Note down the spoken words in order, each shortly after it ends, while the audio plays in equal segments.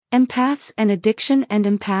Empaths and addiction and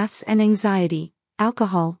empaths and anxiety,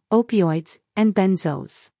 alcohol, opioids, and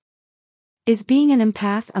benzos. Is being an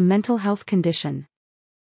empath a mental health condition?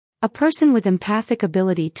 A person with empathic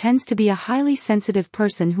ability tends to be a highly sensitive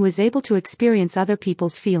person who is able to experience other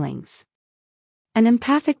people's feelings. An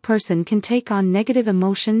empathic person can take on negative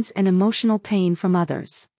emotions and emotional pain from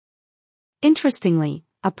others. Interestingly,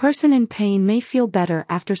 a person in pain may feel better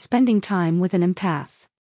after spending time with an empath.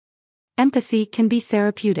 Empathy can be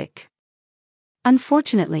therapeutic.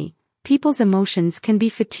 Unfortunately, people's emotions can be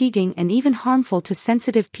fatiguing and even harmful to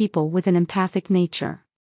sensitive people with an empathic nature.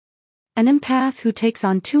 An empath who takes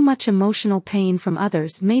on too much emotional pain from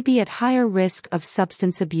others may be at higher risk of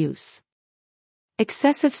substance abuse.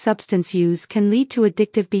 Excessive substance use can lead to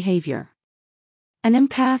addictive behavior. An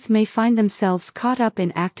empath may find themselves caught up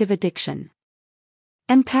in active addiction.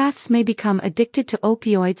 Empaths may become addicted to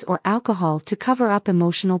opioids or alcohol to cover up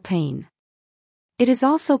emotional pain. It is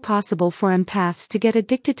also possible for empaths to get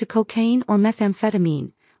addicted to cocaine or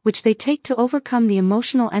methamphetamine, which they take to overcome the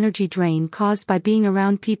emotional energy drain caused by being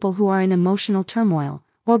around people who are in emotional turmoil,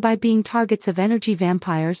 or by being targets of energy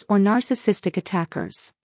vampires or narcissistic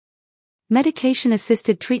attackers.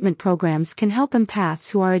 Medication-assisted treatment programs can help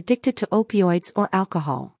empaths who are addicted to opioids or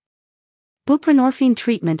alcohol. Buprenorphine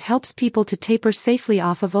treatment helps people to taper safely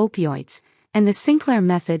off of opioids, and the Sinclair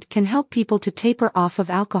method can help people to taper off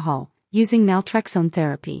of alcohol, using naltrexone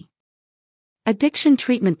therapy. Addiction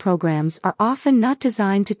treatment programs are often not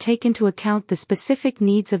designed to take into account the specific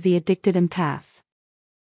needs of the addicted empath.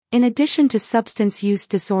 In addition to substance use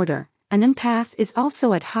disorder, an empath is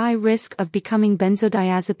also at high risk of becoming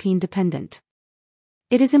benzodiazepine dependent.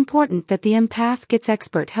 It is important that the empath gets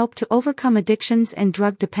expert help to overcome addictions and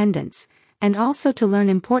drug dependence, and also to learn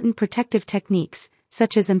important protective techniques,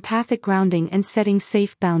 such as empathic grounding and setting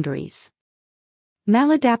safe boundaries.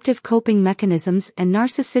 Maladaptive coping mechanisms and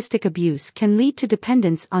narcissistic abuse can lead to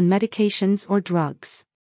dependence on medications or drugs.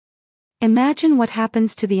 Imagine what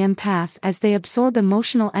happens to the empath as they absorb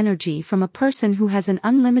emotional energy from a person who has an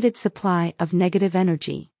unlimited supply of negative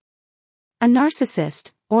energy. A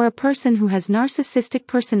narcissist, or a person who has narcissistic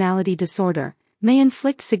personality disorder, may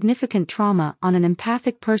inflict significant trauma on an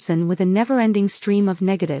empathic person with a never-ending stream of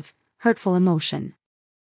negative, hurtful emotion.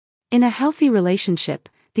 In a healthy relationship,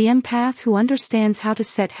 the empath who understands how to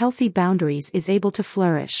set healthy boundaries is able to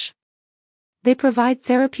flourish. They provide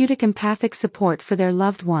therapeutic empathic support for their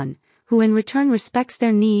loved one, who in return respects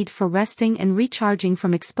their need for resting and recharging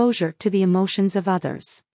from exposure to the emotions of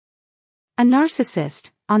others. A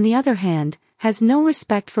narcissist, on the other hand, has no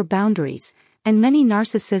respect for boundaries, and many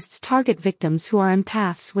narcissists target victims who are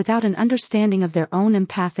empaths without an understanding of their own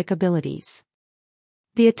empathic abilities.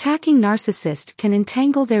 The attacking narcissist can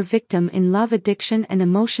entangle their victim in love addiction and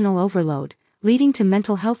emotional overload, leading to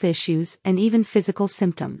mental health issues and even physical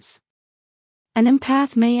symptoms. An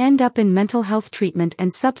empath may end up in mental health treatment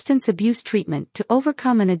and substance abuse treatment to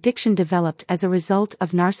overcome an addiction developed as a result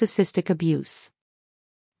of narcissistic abuse.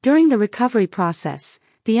 During the recovery process,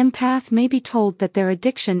 the empath may be told that their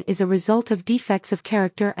addiction is a result of defects of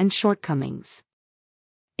character and shortcomings.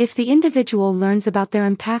 If the individual learns about their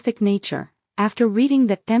empathic nature, after reading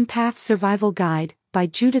the Empath Survival Guide by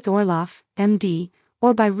Judith Orloff, MD,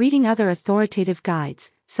 or by reading other authoritative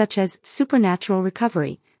guides, such as Supernatural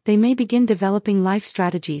Recovery, they may begin developing life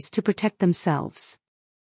strategies to protect themselves.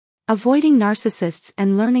 Avoiding narcissists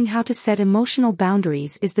and learning how to set emotional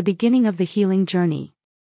boundaries is the beginning of the healing journey.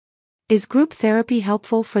 Is group therapy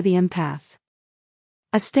helpful for the empath?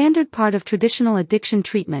 A standard part of traditional addiction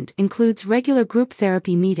treatment includes regular group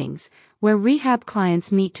therapy meetings, where rehab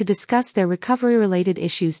clients meet to discuss their recovery-related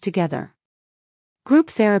issues together. Group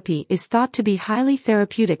therapy is thought to be highly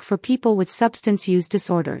therapeutic for people with substance use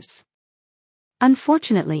disorders.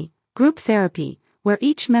 Unfortunately, group therapy, where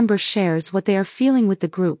each member shares what they are feeling with the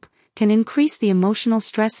group, can increase the emotional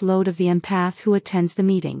stress load of the empath who attends the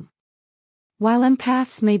meeting. While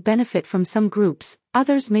empaths may benefit from some groups,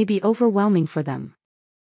 others may be overwhelming for them.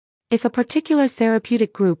 If a particular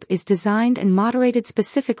therapeutic group is designed and moderated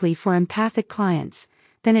specifically for empathic clients,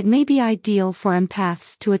 then it may be ideal for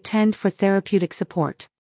empaths to attend for therapeutic support.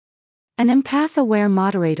 An empath-aware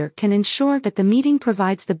moderator can ensure that the meeting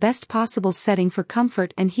provides the best possible setting for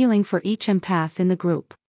comfort and healing for each empath in the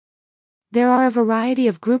group. There are a variety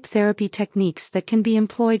of group therapy techniques that can be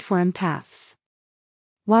employed for empaths.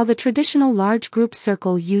 While the traditional large group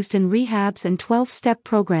circle used in rehabs and 12-step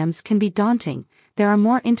programs can be daunting, there are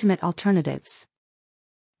more intimate alternatives.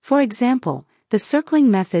 For example, the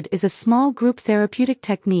circling method is a small group therapeutic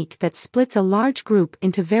technique that splits a large group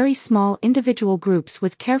into very small individual groups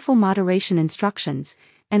with careful moderation instructions,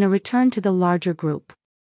 and a return to the larger group.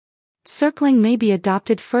 Circling may be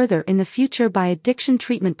adopted further in the future by addiction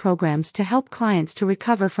treatment programs to help clients to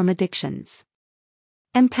recover from addictions.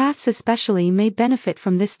 Empaths especially may benefit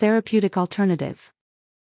from this therapeutic alternative.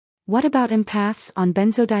 What about empaths on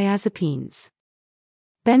benzodiazepines?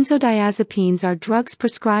 Benzodiazepines are drugs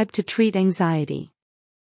prescribed to treat anxiety.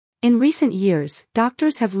 In recent years,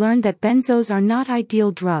 doctors have learned that benzos are not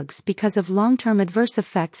ideal drugs because of long-term adverse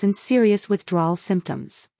effects and serious withdrawal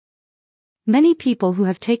symptoms. Many people who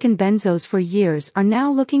have taken benzos for years are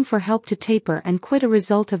now looking for help to taper and quit as a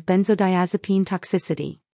result of benzodiazepine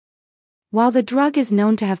toxicity. While the drug is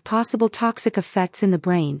known to have possible toxic effects in the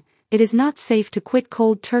brain, it is not safe to quit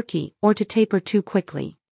cold turkey or to taper too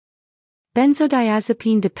quickly.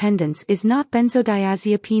 Benzodiazepine dependence is not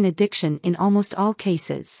benzodiazepine addiction in almost all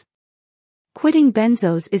cases. Quitting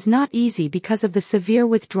benzos is not easy because of the severe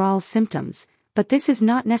withdrawal symptoms, but this is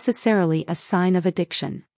not necessarily a sign of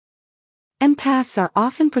addiction. Empaths are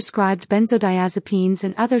often prescribed benzodiazepines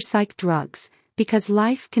and other psych drugs, because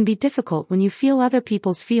life can be difficult when you feel other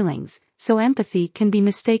people's feelings, so empathy can be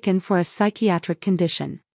mistaken for a psychiatric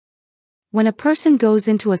condition. When a person goes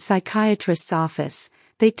into a psychiatrist's office,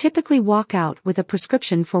 they typically walk out with a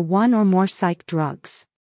prescription for one or more psych drugs.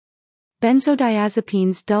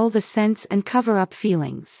 Benzodiazepines dull the sense and cover up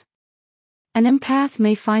feelings. An empath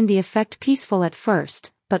may find the effect peaceful at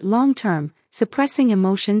first, but long-term, suppressing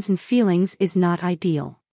emotions and feelings is not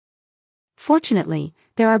ideal. Fortunately,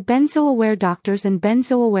 there are benzo-aware doctors and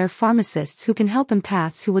benzo-aware pharmacists who can help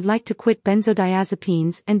empaths who would like to quit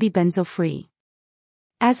benzodiazepines and be benzo-free.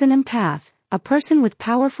 As an empath, a person with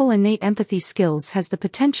powerful innate empathy skills has the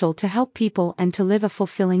potential to help people and to live a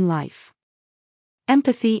fulfilling life.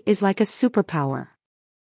 Empathy is like a superpower.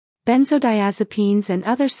 Benzodiazepines and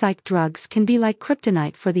other psych drugs can be like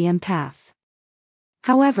kryptonite for the empath.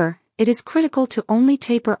 However, it is critical to only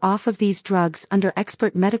taper off of these drugs under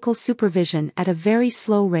expert medical supervision at a very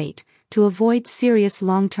slow rate, to avoid serious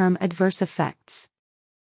long-term adverse effects.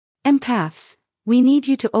 Empaths, we need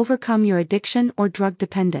you to overcome your addiction or drug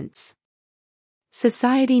dependence.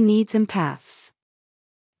 Society needs empaths.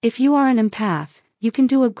 If you are an empath, you can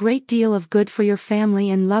do a great deal of good for your family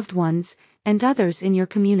and loved ones, and others in your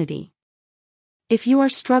community. If you are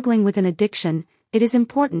struggling with an addiction, it is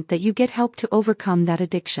important that you get help to overcome that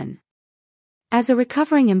addiction. As a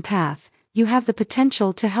recovering empath, you have the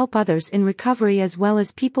potential to help others in recovery as well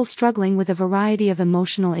as people struggling with a variety of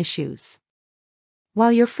emotional issues.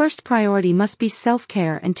 While your first priority must be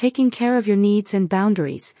self-care and taking care of your needs and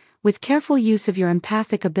boundaries, with careful use of your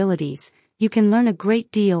empathic abilities, you can learn a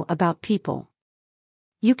great deal about people.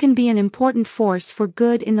 You can be an important force for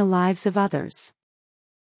good in the lives of others.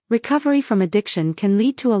 Recovery from addiction can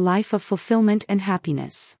lead to a life of fulfillment and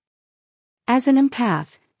happiness. As an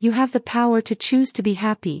empath, you have the power to choose to be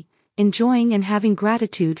happy, enjoying and having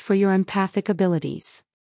gratitude for your empathic abilities.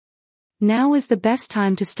 Now is the best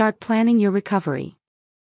time to start planning your recovery.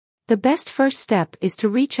 The best first step is to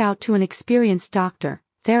reach out to an experienced doctor,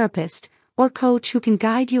 therapist, or coach who can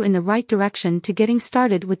guide you in the right direction to getting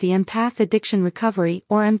started with the empath addiction recovery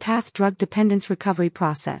or empath drug dependence recovery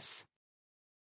process.